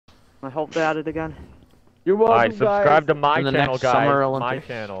I hope they add it again. You're welcome, Alright, subscribe to my In the channel, next guys. Summer My Olympics.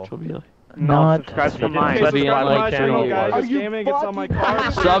 channel. No, subscribe to mine. Hey, Be subscribe on, to like, my channel, guys. Are It's gaming. It's on my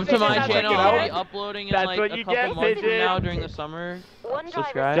card. Sub to my Check it channel. out. I'll be uploading in That's like what a you couple get, months from Pigeon. now during the summer.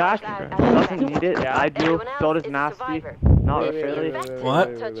 Subscribe. Josh doesn't need it. Yeah. I do. So does Nasty. Not really. What?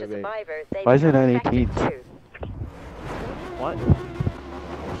 Why is it 9/18? What?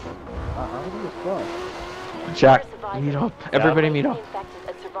 Jack, meet up. Everybody meet up.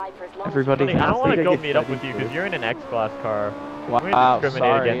 Everybody. I don't want to go meet up with you because you're in an X-Class car. Wow, discriminate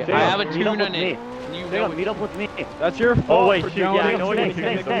sorry. against I you. have a Meet up tuna with in it. me. You Stay know on, meet up with me. That's your fault. Oh wait, for shoot, yeah, I know what downloading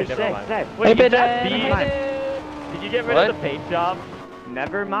you're it. doing. Stay. Never mind. Wait, Wait, you did that said- beat? Did you get rid What? of the paint job?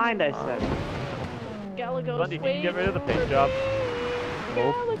 Never mind, I said. Bundy, did you get rid of the paint job?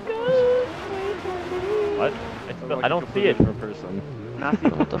 What? I don't see it. For a person. Nasty.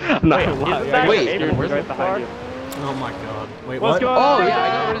 Wait, isn't that Wait, April where's Drift the car? behind you? Oh my god. Wait, What's what? going Oh on? yeah, I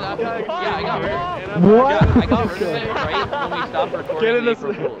got rid of that. Yeah, I got rid of it. What? I got rid of it right when we stopped recording Get in the this.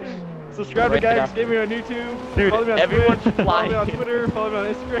 April Fools. Subscribe to Right Guys after. Gaming on YouTube. Dude, follow me on everyone's Twitch, follow me on flying. Twitter. Follow me on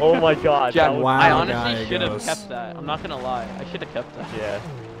Instagram. Oh my god. Jack, that was- wow. I guy honestly should have goes. kept that. I'm not gonna lie. I should have kept that. Yeah.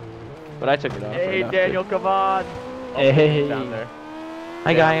 But I took it off. Hey right after. Daniel, come on. Oh, Hey. down there.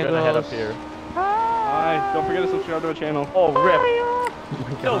 Hi, Yeah, I'm gonna head guys. up here. Hi. Don't forget to subscribe to my channel. Oh, rip.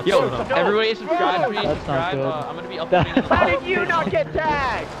 God, Yo, shut up. everybody subscribe to me. That's not Subscribe. good. I'm gonna be uploading in the How did you not get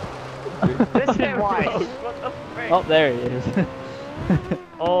tagged? This is why. What the frick? Oh, there he is.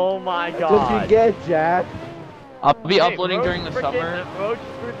 Oh my That's what god. you get, Jack. I'll be Hey, uploading Roach during the summer. Roach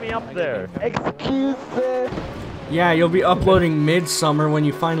screwed me up there. Excuses. Yeah, you'll be uploading midsummer when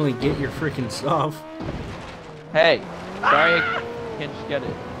you finally get your freaking stuff. Hey, sorry I can't just get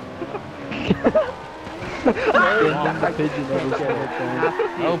it.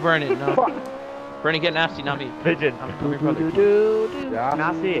 Oh, burn it, no. Burn it, get nasty, not me. Pigeon. I'm your brother.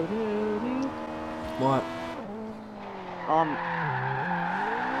 Nasty. What? How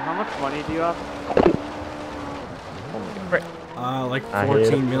much money do you have? Like I hate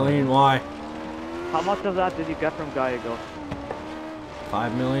 14 it. million? Why? How much of that did you get from Gallagher?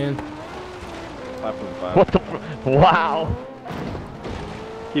 5 million? 5.5. What the fr- Wow.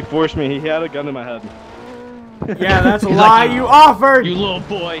 He forced me. He had a gun in my head. Yeah, that's a He's lie like, you offered! You little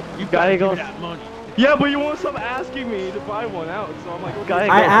boy, you gotta give me that money. Yeah, but you won't stop asking me to buy one out, so I'm like, okay. Guy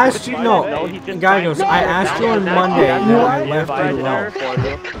I goes, asked you, no, No, he just Guy signed goes, it. I asked you on That's Monday, it. then I Yeah, left buy it there alone. for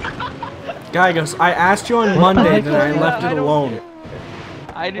you. Guy goes, I asked you on Monday, then I left it alone.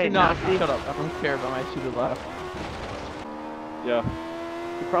 I did Hey, not. nasty. Shut up. I don't care about my stupid laugh. Yeah.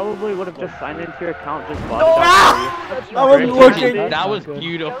 You probably would have just signed into your account, just bought it. I was looking. That was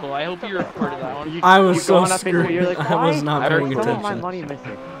beautiful. I hope you recorded that one. I was You so going up into it, you're screwed. like, I was why? not I paying heard Some of my attention. money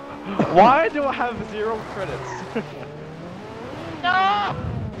missing. Why do I have 0 credits?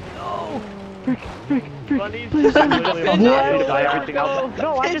 Bunny's literally on Why? the To buy everything else.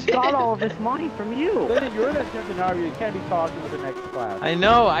 No, I just got all of this money from you. You're in a different army. You can't be talking with the next class. I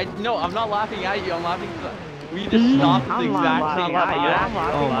know. I'm not laughing at you. I'm laughing. We just stopped at the I'm exact not same laughing at you. I'm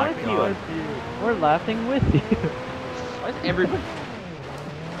time. Oh my laughing god. with you. We're laughing with you. Why is everybody?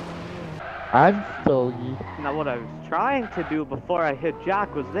 I'm so geek. Now what I was trying to do before I hit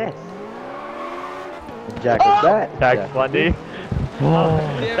Jack was this. Jack was that. Tag Bundy.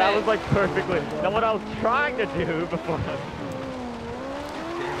 Damn That it. was like perfectly. Now what I was trying to do before.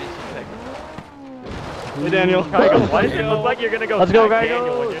 Hey, Daniel. Kygo, why does it look like you're gonna go Let's go, tag Kygo.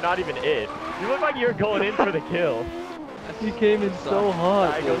 Daniel when you're not even it? You look like you're going in for the kill. You came in so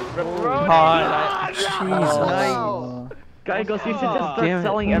hot. Kygo's Jesus. Guy goes, you should just Damn start it.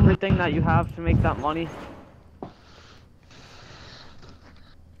 selling everything that you have to make that money.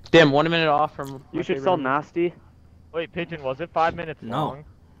 Damn, 1 minute off from. You should sell Nasty. Wait, Pigeon, was it 5 minutes No.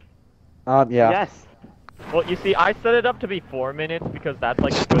 long? Yeah. Yes. Well, you see, I set it up to be 4 minutes because that's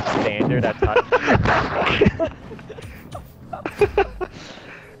like a good standard at times.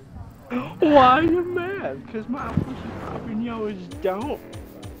 Why are you mad? Because my pussy popping, yours don't.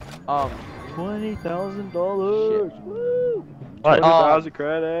 $20,000. Woo! What? 20,000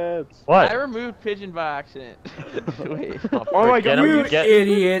 credits. I What? removed Pigeon by accident. Wait. Oh my god, You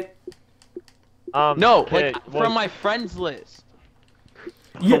idiot. No, okay, like well, from my friends list.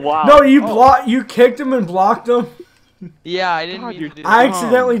 You, wow. No, you kicked him and blocked him. Yeah, I didn't God, mean you're to do I that.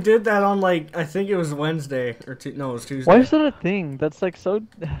 accidentally did that on like, I think it was Wednesday or no, it was Tuesday. Why is that a thing? That's like so.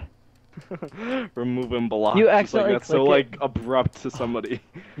 Remove and block. You It's accidentally that's so click like abrupt to somebody.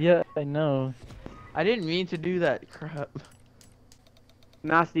 Yeah, I know. I didn't mean to do that. Crap.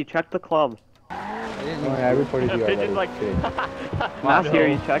 Nasty, check the club. I didn't Oh, mean yeah, I reported you Pigeon's already. like. Nasty, are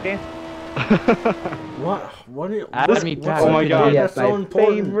you checking? What? What? Are you, Add what me what's back. up Oh my with God. that? That's so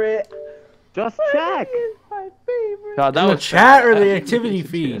important. Favorite. Just check. God, that In the was chat or bad. the activity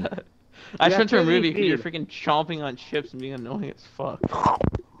feed? I The sent to remove you activity because you're freaking chomping on chips and being annoying as fuck.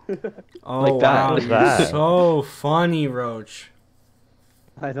 Oh Like that. wow, What's you're that? so funny, Roach.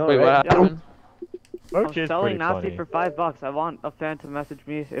 I know. Wait, what right? happened? Roach I'm is selling pretty Nasty funny. for $5. I want a fan to message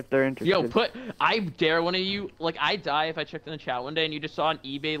me if they're interested. Yo, I dare one of you, like, I'd die if I checked in the chat one day and you just saw an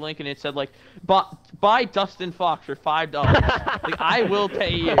eBay link and it said, like, buy Dustin Fox for $5. Like, I will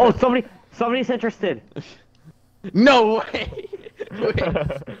pay you. Oh, somebody's interested. No way! Wait.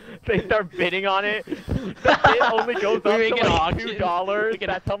 They start bidding on it. The bid only goes up We to make an like auction. $2.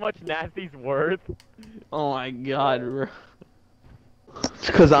 That's how much Nasty's worth. Oh my god, bro. It's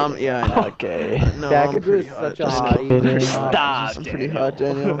because I'm, yeah, I know. Okay. No, Jack I'm is pretty such hot. a Just hottie. kidding. Stop, I'm pretty hot,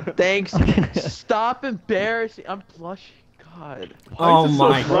 Daniel. Thanks. Stop embarrassing. I'm blushing. God. Oh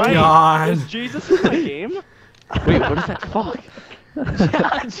my god. Jesus in my game? Wait, what is that? Fuck.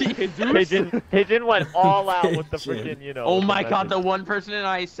 Pigeon went all out with the Pigeon. freaking, you know. Oh with my god, the message. one person in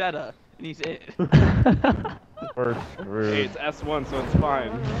Isetta. And he's it. We're Hey, screwed. it's S1, so it's fine.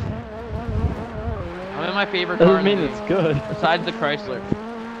 I'm in my favorite car. Doesn't in mean the it's league, good. Besides the Chrysler.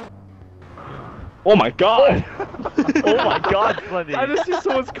 Oh my god! Oh my god, Slendy. I just see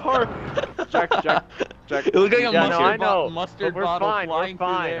someone's car. Jack. It looked like a Yeah, no, I mustard, know. mustard But we're bottle fine, flying we're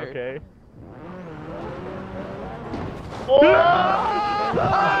fine, through there. okay?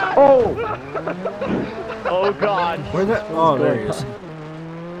 Oh god. Where the? Oh, there he is.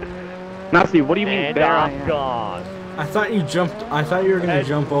 Nasty, what do you mean And there? I'm gone. I thought you jumped. I thought you were gonna Hey.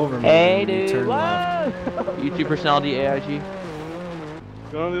 jump over me. Hey, and you dude. turned left. YouTube personality AIG.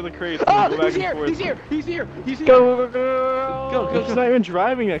 Go under the crates. Oh, Go back he's and here! forth. He's here! He's here! He's here! Go. Go, He's not even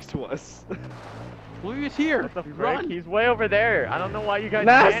driving next to us. Well, he was here. What the frick? Run! He's way over there. I don't know why you guys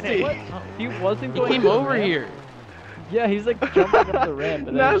Nasty. panicked. He wasn't He going came to the over ramp. here. Yeah, he's like jumping up the ramp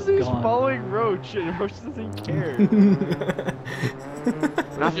and then he's Nasty's gone. following Roach, and Roach doesn't care.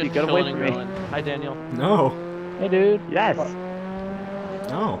 Nasty, Just get away chilling from and me. grilling. Hi, Daniel. No. Hey, dude. Yes.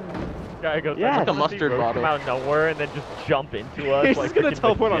 No. Guy goes, Yeah. I Like a wanna see mustard Roach bottle. come out of nowhere and then just jump into us. He's like just gonna freaking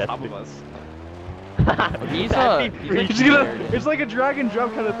teleport on top majestic. of us. He's That'd be he's freaky. He's scared. gonna. It's like a drag and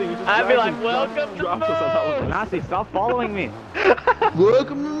drop kind of thing. He just I'd be drags like, and welcome to drops us on top of us. Nasty, stop following me.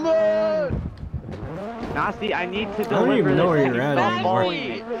 Welcome to mine. Nasty, I need to I don't deliver even know this. where you're at Stop anymore. following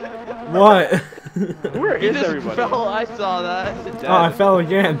me. What? Where He is just everybody? fell. I saw that. Oh, I fell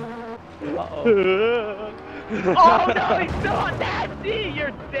again. Oh no, he's still on Nasty!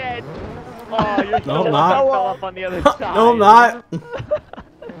 You're dead! Oh, you're No, so I'm not. fell off on the other side. No, I'm not.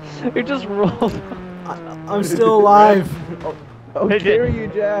 He just rolled. I'm still alive. Oh, Pigeon. dare you,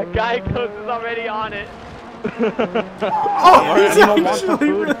 Jack? Guy goes is already on it. Oh, he's Anyone want some actually.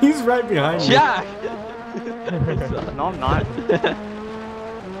 food? He's right behind me. Jack! No, I'm not.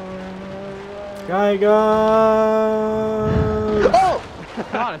 Guy goes. Oh!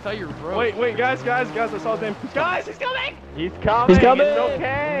 God, I thought you were broke. Wait, guys, I saw his name. Guys, he's coming! He's coming! coming! It's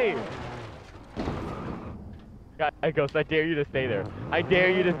okay! Guy goes, I dare you to stay there. I dare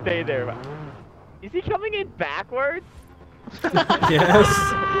you to stay there. Is he coming in backwards? Yes.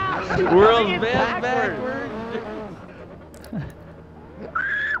 World's Coming in best backwards.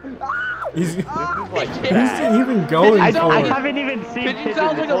 He's. This is like Who's bad. he even going I for? haven't even seen Pigeon Pigeon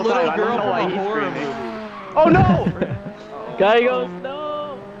sounds this like a whole little time. I don't girl know from why a he's horror screaming. movie. Oh no! Guy goes,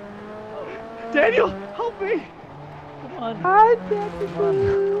 no. Daniel, help me! Come on.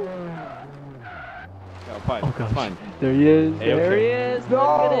 No, fine. Oh, It's gosh. fine. There he is. Hey, There okay. he is. Look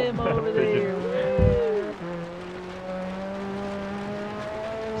at him over there.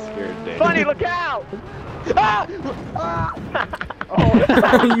 I'm scared, Daniel. Funny, look out!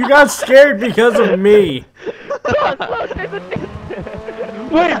 You got scared because of me. Look, there's a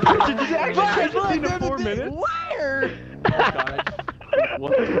Wait, did you actually catch this thing in 4 minutes? Where?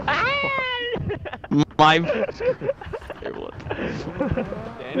 What? My.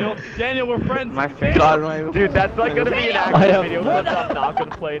 Daniel, we're friends. My face. Dude, that's like gonna be an I actual am- video clip I'm not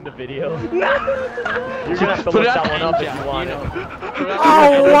gonna play in the video. You're gonna have to Put look it that on one up if Jack, you want you it. know.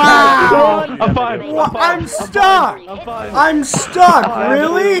 Oh wow! I'm fine. What? I'm stuck. I'm fine. I'm stuck.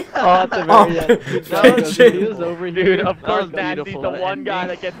 Really? Oh, at the Oh, very end. He Pigeon. was over here. Dude, of That course, was Nasty's the beautiful one guy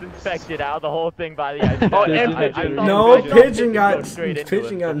ending. that gets infected out of the whole thing by the idea. Oh, and I Pigeon. saw No, Pigeon go got- straight into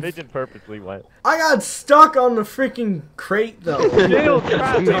Pigeon it, got- so Pigeon purposely went. I got stuck on the freaking crate though. Daniel,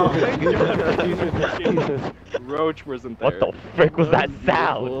 crap. No. Roach wasn't there. What the frick was that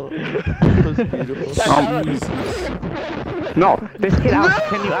sound? Jesus. No, this kid out.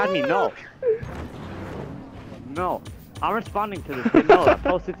 Can you add me? No. No. I'm responding to this. Kid. No, that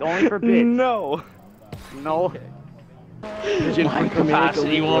post is only for bids. No. No. Pigeon, My if you make a capacity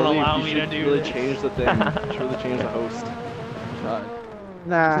league won't early, allow you me to should do really this. change the thing. Should really change the host.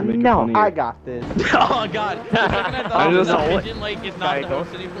 Nah, To make it no, funnier. I got this. Oh god. For a second I thought I just- Pigeon like is not the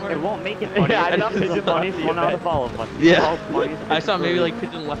host anymore. It won't make it funny. Yeah, I It's thought just the Pigeon funniest lost one the out of all of us. Yeah. It's all funniest I saw maybe for- like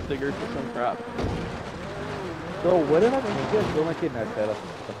Pigeon left the group or some crap. So what if I make you guys go like in that setup?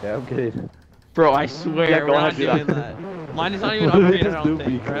 Okay, I'm kidding. Bro, I swear Yeah, go we're ahead, not do doing that. Mine is not even What do they upgraded, I just do, don't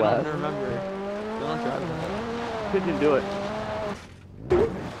think. B I class? don't remember. Don't drive that. Pigeon, do it.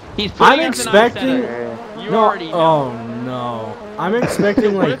 He's I'm putting it to expecting. Nine You No, already know. oh no. I'm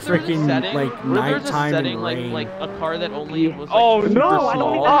expecting What like if there was a freaking setting- like what if there was a nighttime setting and like rain. like a car that only was like Oh, super no, I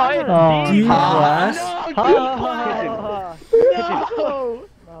don't small? even Oh, D no. class.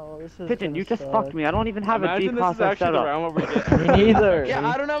 No, this is Pigeon, gonna you just suck. fucked me. I don't even have a Imagine this D-class is actually set the up. round where we get. Me neither. Yeah,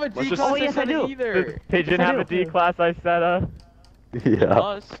 I don't have a D Let's just- class Oh, yes, I do. either. Pigeon Yes, I have a do. D-class I set up. Yeah.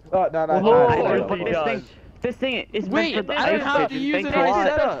 Us. Oh, no, no, Oh, no, I no, do, no, but no. this thing is Wait, meant for the I don't ice have to pigeon. use Thank it you. on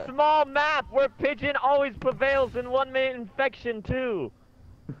It's setup. a small map where Pigeon always prevails in 1-minute infection too.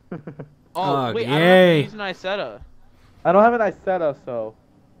 Oh, wait, I don't have yay. to use an Isetta. I don't have an Isetta, so.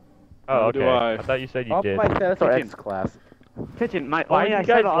 Oh, Neither do okay. I. thought you said you Off did. my Isetta for Pigeon. X class. Pigeon, my Why only do you ice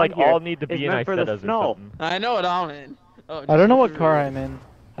guys set on like here all need to is be in meant for the Isettas or snow. something? I know what I'm in. Oh, I don't know just what car really- I'm in.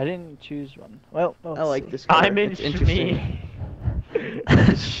 I didn't choose one. Well, I like this car. I'm in It's interesting.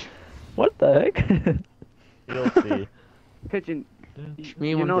 Shmee. What the heck? You'll see. Pigeon, Shmee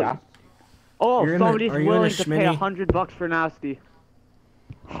you one know. day. Oh, You're in a- somebody's are you in a willing to pay Schmitty? $100 for Nasty.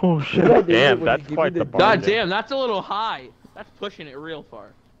 Oh shit! Damn, that's quite the God bargain. damn, that's a little high. That's pushing it real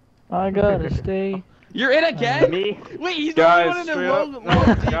far. I gotta stay. You're in again? Me? Wait, he's Guys, the only one in straight a up. low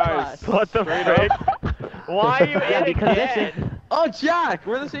No, D guys. class. What the Straight frick? up. Why are you Yeah, in because this again? Oh, Jack,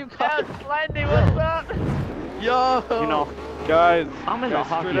 we're in the same Yeah, class. Slendy, what's up? Yo. You know, Guys, I'm in a guys,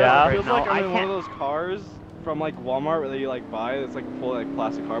 hockey straight Yeah. up, right feels now. like I'm I in one of can't. those cars from like Walmart where you like buy. It's like a full like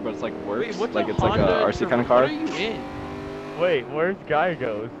plastic car, but it's like works. Wait, what's like a it's like Honda a RC kind of What car. are you in? Wait, where's Guy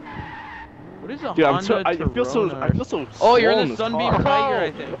goes? What is a Dude, I'm Honda so I feel so Torona? I feel so. Oh, you're in swole the this Sunbeam car. Tiger,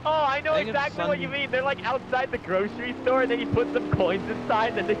 I think. Oh, I know I think it's exactly what you Sunbeam. mean. They're like outside the grocery store, and then you put some coins inside,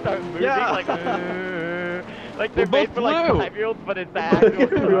 and then they start moving Yeah. like they're We're made both for like blue. 5-year-olds, but it's the actual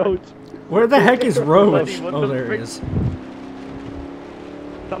car. Where the heck is Roach? Buddy, what Oh, the there frick? it is.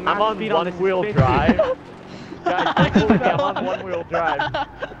 The I'm max on speed on this is one-wheel 50. drive. Guys, take a look, I'm on one-wheel drive.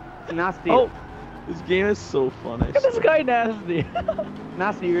 Nasty. Oh, This game is so fun. I look at this guy nasty.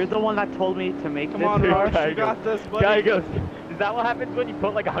 Nasty, you're the one that told me to make Come this. on, Dude, Marsh, Guy you got this, buddy. Guy goes, is that what happens when you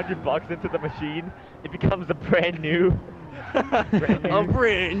put like $100 into the machine? It becomes a brand new A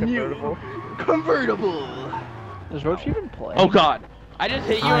brand new convertible. Does Roach even play? Oh god. I just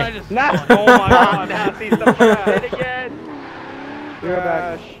hit you and I just Nah. spawned. Oh my god. Nasty, some shit again. You're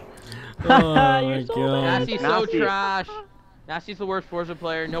back. Oh my You're so god. Nasty's so Nasty. trash. Nasty's the worst Forza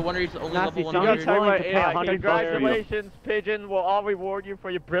player. No wonder he's only Nasty, level somebody's 100. willing to pay Yeah, $100 for you. Congratulations, Pigeon. We'll all reward you for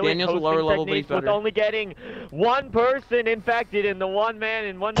your brilliant Daniel's a hosting lower level, but he's techniques with better. only getting one person infected in the one man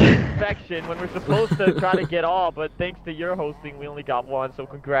in one infection when we're supposed to try to get all, but thanks to your hosting, we only got one, so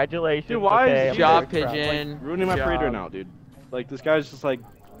congratulations. Dude, why okay, is I'm Good job, very proud. Pigeon. Ruining my Good parade right job. now, dude. Like this guy's just like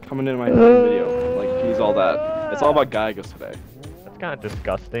coming into my video. Like he's all that. It's all about Geigus today. That's kind of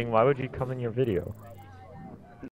disgusting. Why would you come in your video?